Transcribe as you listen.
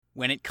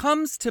When it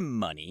comes to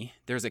money,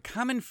 there's a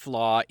common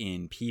flaw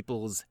in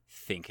people's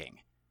thinking.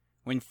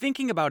 When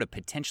thinking about a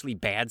potentially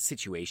bad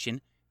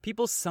situation,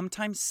 people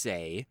sometimes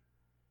say,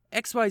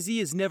 XYZ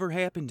has never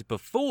happened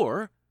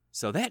before,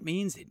 so that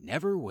means it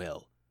never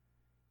will.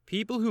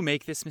 People who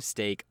make this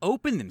mistake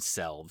open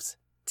themselves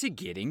to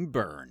getting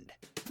burned.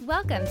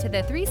 Welcome to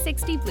the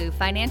 360 Blue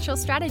Financial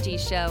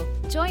Strategies Show.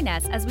 Join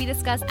us as we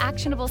discuss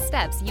actionable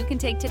steps you can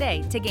take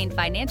today to gain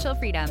financial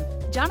freedom.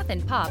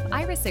 Jonathan Popp,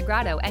 Iris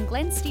Sagrado, and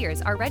Glenn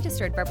Steers are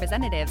registered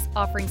representatives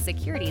offering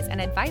securities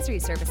and advisory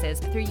services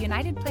through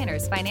United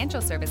Planners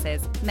Financial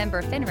Services,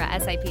 member FINRA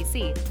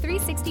SIPC.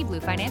 360 Blue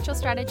Financial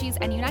Strategies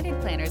and United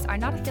Planners are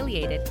not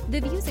affiliated.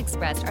 The views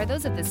expressed are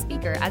those of the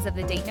speaker as of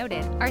the date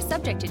noted, are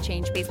subject to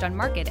change based on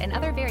market and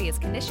other various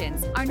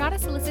conditions, are not a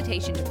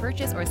solicitation to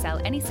purchase or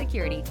sell any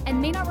security, and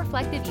may not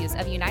reflect the views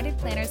of United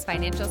Planners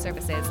Financial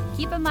Services.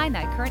 Keep in mind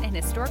that current and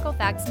historical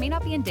facts may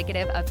not be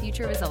indicative of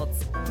future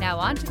results. Now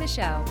on to the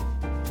show.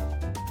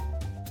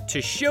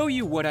 To show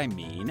you what I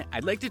mean,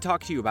 I'd like to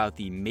talk to you about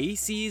the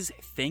Macy's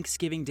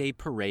Thanksgiving Day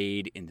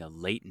Parade in the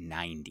late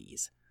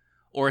 90s.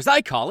 Or as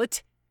I call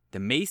it, the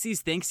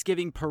Macy's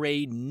Thanksgiving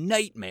Parade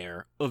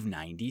Nightmare of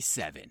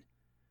 97.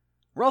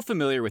 We're all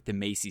familiar with the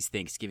Macy's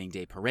Thanksgiving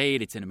Day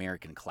Parade. It's an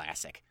American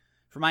classic.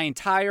 For my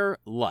entire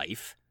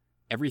life,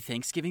 every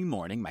Thanksgiving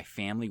morning, my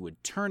family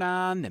would turn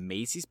on the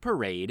Macy's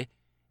Parade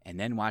and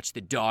then watch the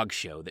dog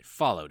show that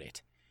followed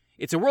it.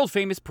 It's a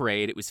world-famous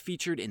parade. It was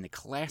featured in the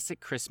classic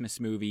Christmas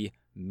movie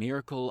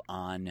Miracle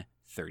on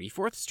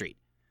 34th Street.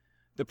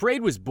 The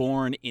parade was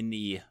born in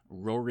the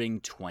Roaring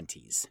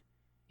 20s.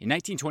 In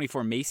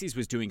 1924, Macy's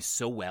was doing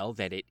so well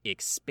that it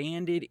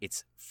expanded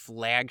its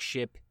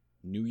flagship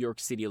New York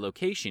City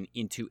location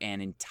into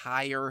an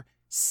entire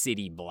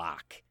city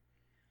block.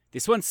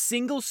 This one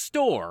single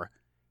store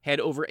had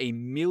over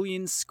 1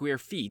 million square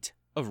feet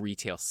of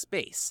retail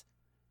space.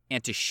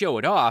 And to show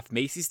it off,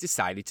 Macy's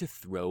decided to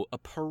throw a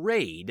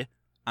parade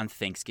on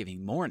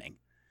Thanksgiving morning.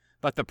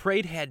 But the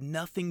parade had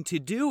nothing to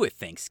do with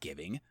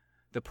Thanksgiving.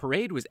 The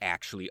parade was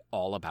actually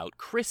all about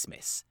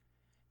Christmas.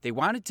 They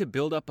wanted to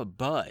build up a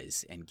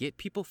buzz and get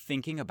people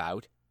thinking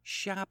about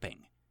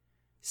shopping.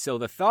 So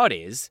the thought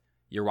is,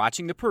 you're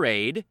watching the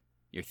parade,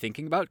 you're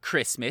thinking about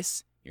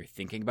Christmas, you're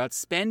thinking about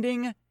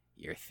spending,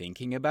 you're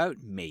thinking about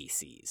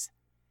Macy's.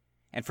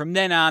 And from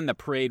then on, the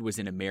parade was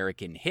an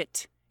American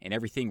hit, and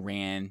everything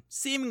ran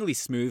seemingly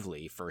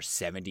smoothly for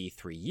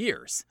 73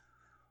 years.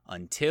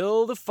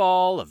 Until the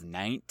fall of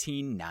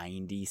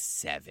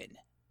 1997.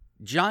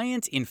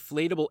 Giant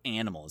inflatable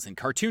animals and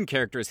cartoon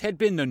characters had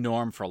been the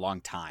norm for a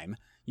long time.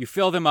 You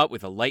fill them up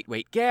with a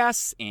lightweight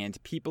gas,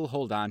 and people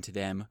hold on to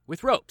them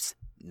with ropes.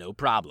 No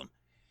problem.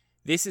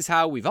 This is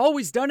how we've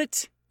always done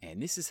it,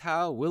 and this is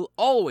how we'll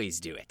always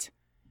do it.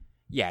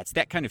 Yeah, it's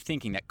that kind of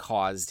thinking that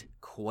caused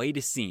quite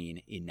a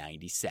scene in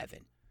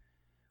 97.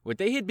 What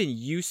they had been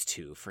used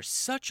to for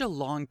such a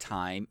long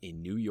time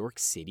in New York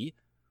City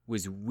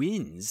was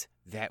winds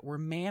that were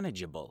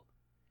manageable.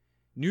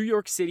 New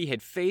York City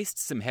had faced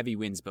some heavy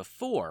winds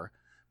before,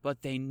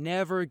 but they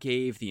never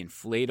gave the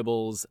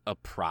inflatables a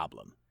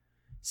problem.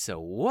 So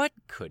what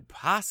could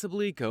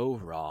possibly go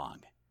wrong?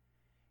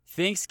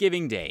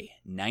 Thanksgiving Day,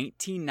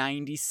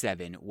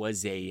 1997,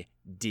 was a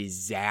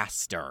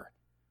disaster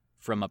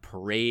from a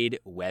parade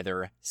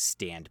weather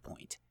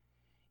standpoint.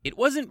 It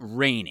wasn't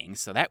raining,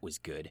 so that was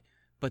good,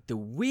 but the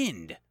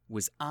wind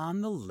was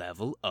on the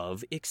level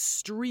of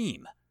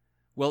extreme.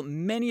 Well,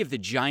 many of the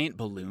giant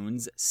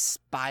balloons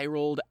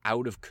spiraled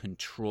out of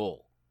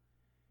control.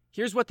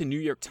 Here's what the New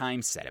York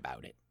Times said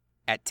about it.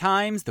 At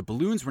times, the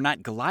balloons were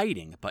not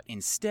gliding, but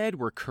instead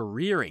were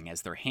careering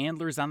as their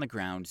handlers on the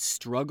ground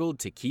struggled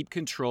to keep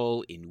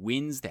control in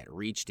winds that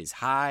reached as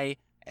high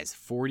as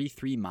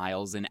 43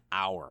 miles an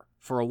hour.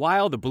 For a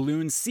while, the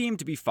balloons seemed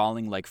to be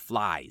falling like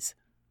flies.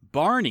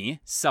 Barney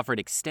suffered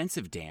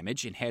extensive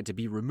damage and had to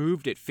be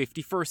removed at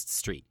 51st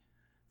Street.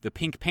 The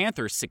Pink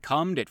Panther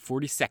succumbed at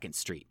 42nd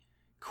Street.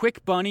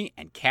 Quick Bunny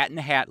and Cat in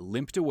the Hat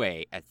limped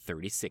away at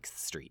 36th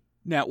Street.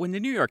 Now, when the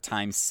New York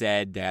Times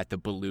said that the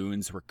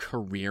balloons were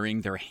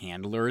careering their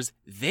handlers,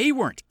 they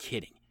weren't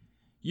kidding.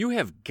 You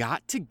have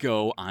got to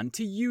go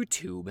onto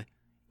YouTube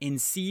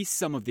and see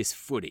some of this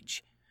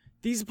footage.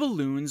 These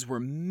balloons were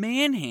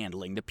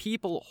manhandling the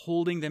people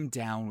holding them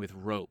down with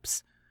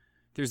ropes.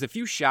 There's a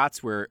few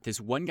shots where this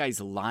one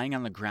guy's lying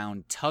on the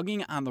ground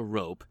tugging on the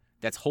rope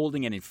that's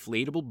holding an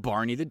inflatable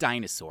Barney the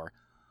dinosaur,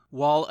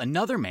 while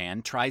another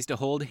man tries to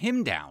hold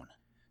him down.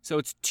 So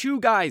it's two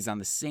guys on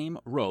the same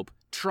rope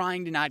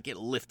trying to not get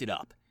lifted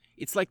up.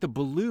 It's like the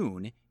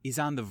balloon is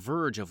on the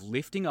verge of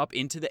lifting up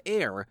into the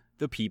air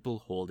the people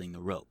holding the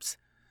ropes.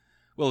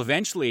 Well,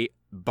 eventually,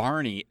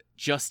 Barney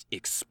just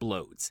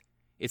explodes.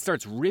 It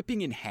starts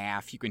ripping in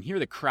half. You can hear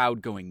the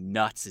crowd going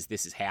nuts as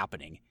this is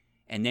happening,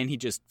 and then he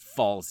just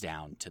falls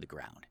down to the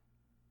ground.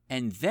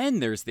 And then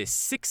there's this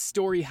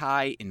 6-story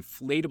high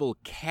inflatable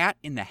Cat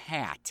in the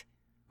Hat,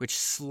 which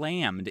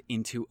slammed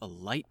into a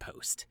light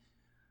post.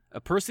 A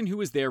person who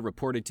was there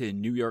reported to the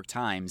New York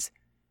Times,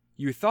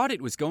 "You thought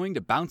it was going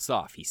to bounce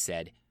off," he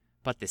said,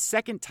 "but the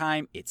second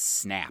time it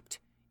snapped.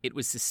 It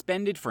was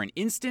suspended for an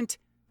instant,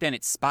 then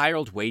it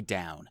spiraled way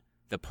down.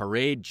 The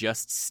parade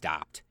just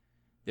stopped.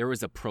 There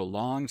was a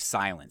prolonged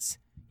silence.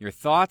 Your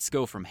thoughts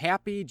go from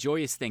happy,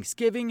 joyous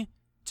Thanksgiving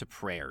to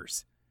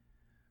prayers.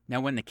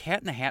 Now, when the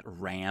Cat in the Hat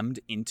rammed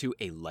into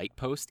a light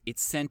post, it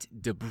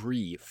sent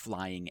debris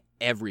flying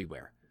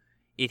everywhere.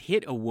 It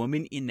hit a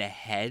woman in the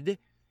head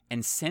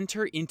and sent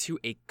her into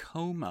a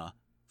coma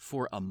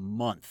for a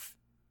month.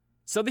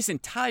 So this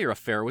entire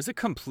affair was a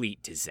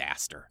complete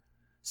disaster.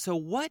 So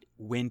what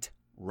went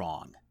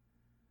wrong?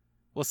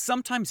 Well,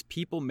 sometimes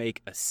people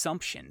make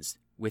assumptions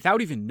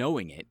without even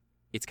knowing it.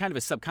 It's kind of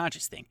a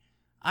subconscious thing.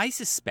 I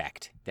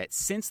suspect that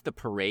since the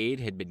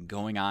parade had been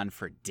going on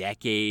for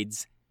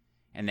decades,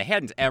 and they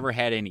hadn't ever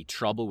had any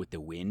trouble with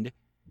the wind,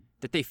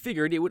 that they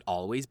figured it would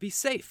always be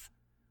safe.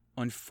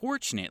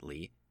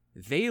 Unfortunately,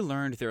 they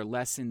learned their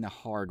lesson the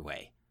hard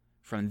way.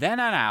 From then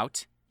on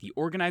out, the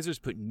organizers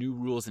put new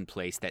rules in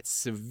place that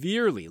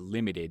severely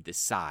limited the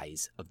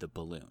size of the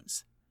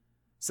balloons.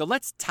 So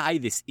let's tie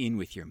this in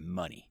with your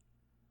money.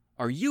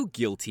 Are you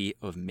guilty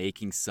of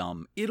making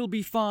some "it'll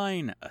be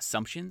fine"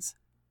 assumptions?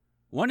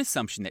 One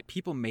assumption that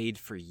people made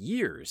for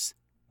years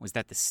was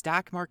that the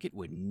stock market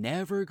would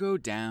never go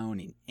down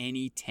in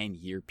any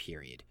 10-year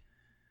period.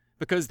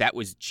 Because that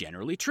was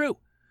generally true.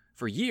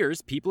 For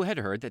years, people had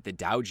heard that the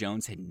Dow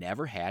Jones had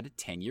never had a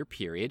 10-year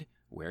period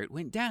where it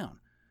went down.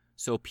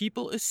 So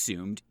people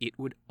assumed it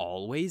would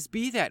always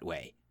be that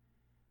way.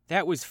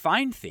 That was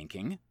fine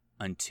thinking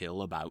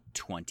until about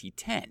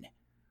 2010,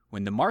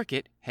 when the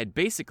market had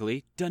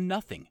basically done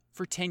nothing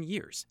for 10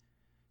 years.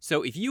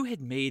 So if you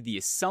had made the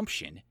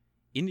assumption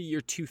in the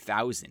year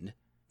 2000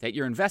 that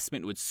your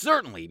investment would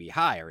certainly be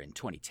higher in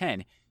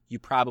 2010, you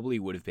probably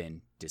would have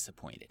been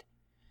disappointed.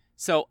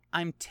 So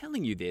I'm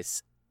telling you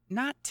this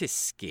not to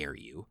scare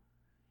you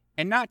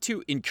and not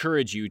to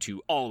encourage you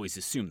to always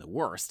assume the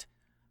worst.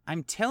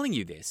 I'm telling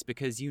you this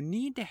because you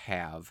need to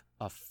have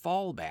a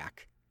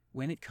fallback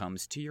when it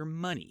comes to your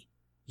money.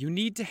 You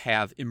need to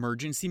have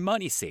emergency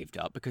money saved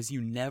up because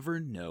you never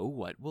know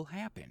what will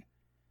happen.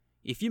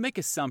 If you make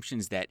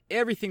assumptions that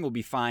everything will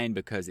be fine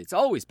because it's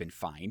always been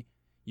fine,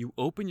 you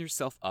open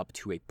yourself up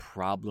to a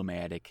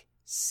problematic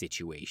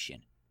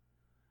situation.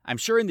 I'm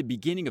sure in the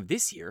beginning of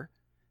this year,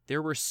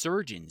 there were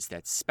surgeons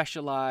that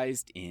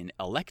specialized in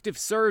elective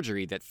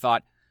surgery that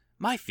thought,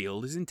 my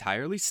field is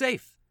entirely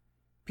safe.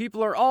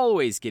 People are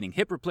always getting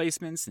hip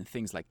replacements and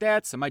things like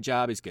that, so my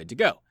job is good to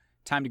go.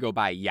 Time to go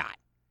buy a yacht.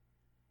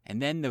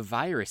 And then the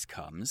virus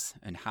comes,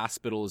 and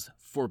hospitals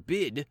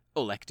forbid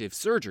elective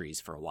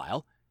surgeries for a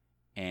while,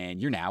 and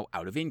you're now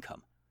out of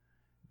income.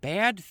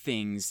 Bad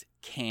things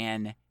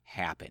can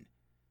happen.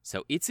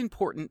 So it's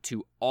important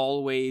to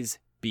always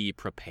be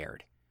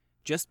prepared.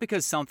 Just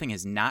because something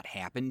has not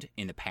happened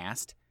in the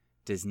past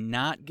does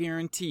not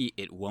guarantee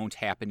it won't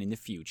happen in the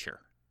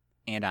future.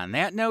 And on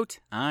that note,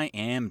 I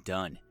am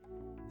done.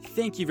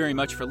 Thank you very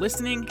much for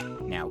listening.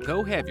 Now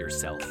go have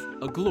yourself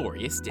a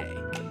glorious day.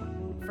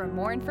 For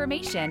more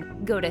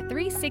information, go to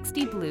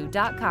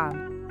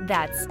 360blue.com.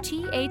 That's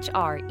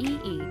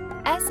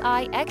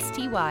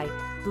THREESIXTY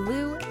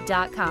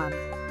blue.com.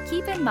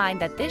 Keep in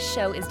mind that this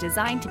show is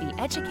designed to be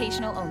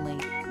educational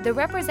only. The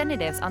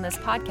representatives on this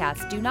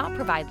podcast do not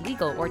provide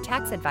legal or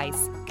tax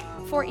advice.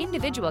 For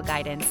individual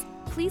guidance,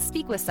 please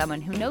speak with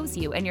someone who knows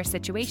you and your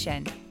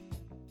situation.